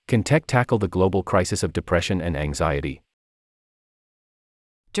Can tech tackle the global crisis of depression and anxiety?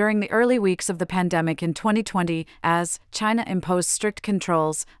 During the early weeks of the pandemic in 2020, as China imposed strict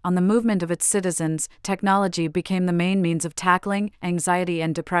controls on the movement of its citizens, technology became the main means of tackling anxiety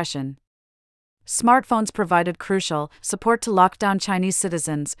and depression. Smartphones provided crucial support to lockdown Chinese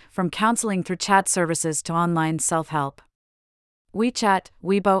citizens, from counseling through chat services to online self-help. WeChat,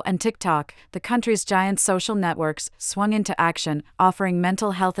 Weibo, and TikTok, the country's giant social networks, swung into action, offering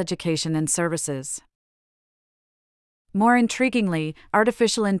mental health education and services. More intriguingly,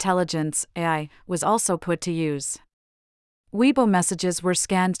 artificial intelligence, AI, was also put to use. Weibo messages were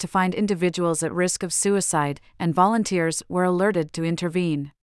scanned to find individuals at risk of suicide, and volunteers were alerted to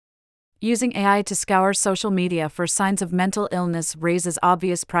intervene. Using AI to scour social media for signs of mental illness raises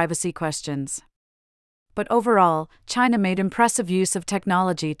obvious privacy questions. But overall, China made impressive use of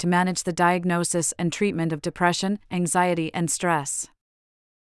technology to manage the diagnosis and treatment of depression, anxiety, and stress.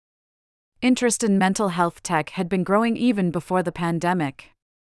 Interest in mental health tech had been growing even before the pandemic.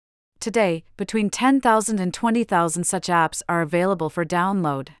 Today, between 10,000 and 20,000 such apps are available for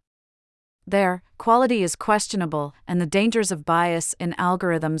download. Their quality is questionable, and the dangers of bias in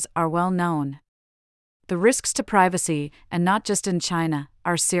algorithms are well known. The risks to privacy, and not just in China,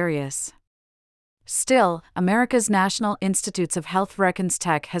 are serious. Still, America's National Institutes of Health reckons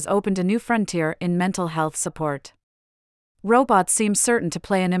tech has opened a new frontier in mental health support. Robots seem certain to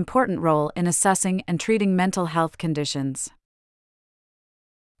play an important role in assessing and treating mental health conditions.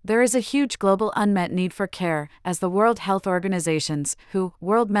 There is a huge global unmet need for care, as the World Health Organization's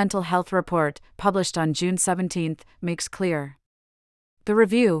World Mental Health Report, published on June 17, makes clear. The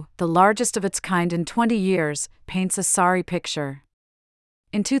review, the largest of its kind in 20 years, paints a sorry picture.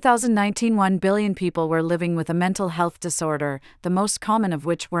 In 2019, 1 billion people were living with a mental health disorder, the most common of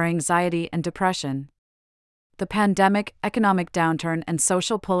which were anxiety and depression. The pandemic, economic downturn, and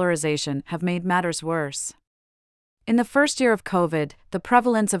social polarization have made matters worse. In the first year of COVID, the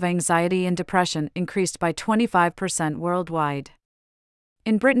prevalence of anxiety and depression increased by 25% worldwide.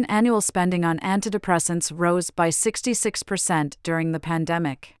 In Britain, annual spending on antidepressants rose by 66% during the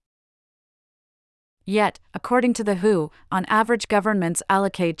pandemic. Yet, according to the WHO, on average governments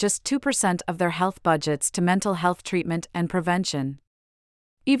allocate just 2% of their health budgets to mental health treatment and prevention.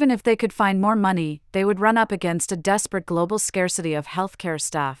 Even if they could find more money, they would run up against a desperate global scarcity of healthcare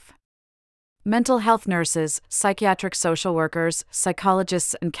staff. Mental health nurses, psychiatric social workers,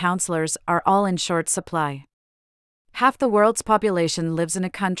 psychologists, and counselors are all in short supply. Half the world's population lives in a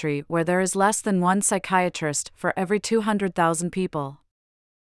country where there is less than one psychiatrist for every 200,000 people.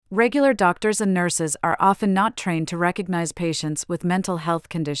 Regular doctors and nurses are often not trained to recognize patients with mental health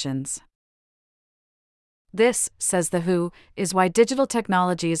conditions. This, says the WHO, is why digital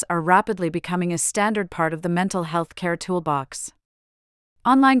technologies are rapidly becoming a standard part of the mental health care toolbox.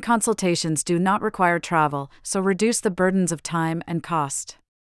 Online consultations do not require travel, so reduce the burdens of time and cost.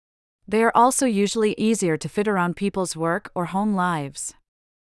 They are also usually easier to fit around people's work or home lives.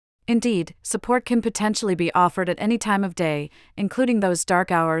 Indeed, support can potentially be offered at any time of day, including those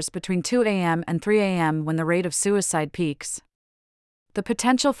dark hours between 2 a.m. and 3 a.m. when the rate of suicide peaks. The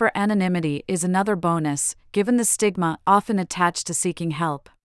potential for anonymity is another bonus, given the stigma often attached to seeking help.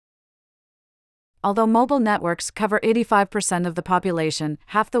 Although mobile networks cover 85% of the population,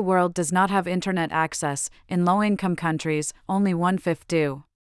 half the world does not have internet access. In low-income countries, only 1/5 do.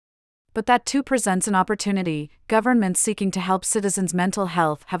 But that too presents an opportunity. Governments seeking to help citizens' mental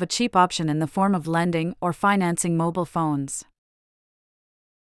health have a cheap option in the form of lending or financing mobile phones.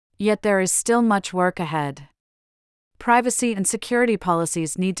 Yet there is still much work ahead. Privacy and security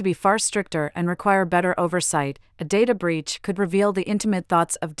policies need to be far stricter and require better oversight. A data breach could reveal the intimate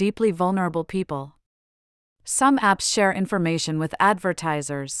thoughts of deeply vulnerable people. Some apps share information with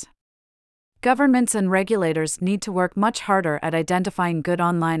advertisers. Governments and regulators need to work much harder at identifying good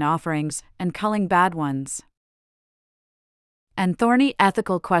online offerings and culling bad ones. And thorny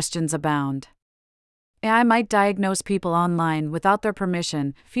ethical questions abound. AI might diagnose people online without their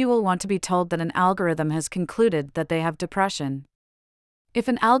permission. Few will want to be told that an algorithm has concluded that they have depression. If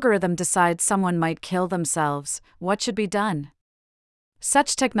an algorithm decides someone might kill themselves, what should be done?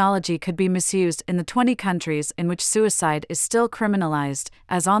 Such technology could be misused in the 20 countries in which suicide is still criminalized,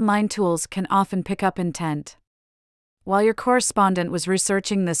 as online tools can often pick up intent. While your correspondent was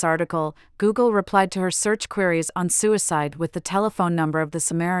researching this article, Google replied to her search queries on suicide with the telephone number of the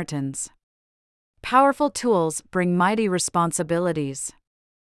Samaritans. Powerful tools bring mighty responsibilities.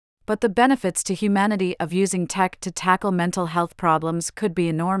 But the benefits to humanity of using tech to tackle mental health problems could be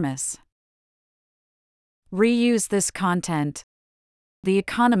enormous. Reuse this content. The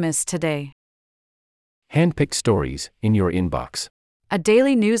Economist today. Handpicked stories in your inbox. a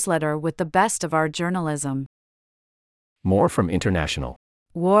daily newsletter with the best of our journalism. More from International.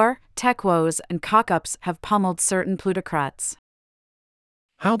 War, tech woes, and cock-ups have pummeled certain plutocrats.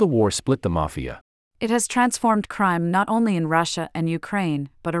 How the war split the mafia. It has transformed crime not only in Russia and Ukraine,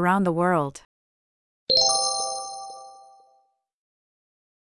 but around the world.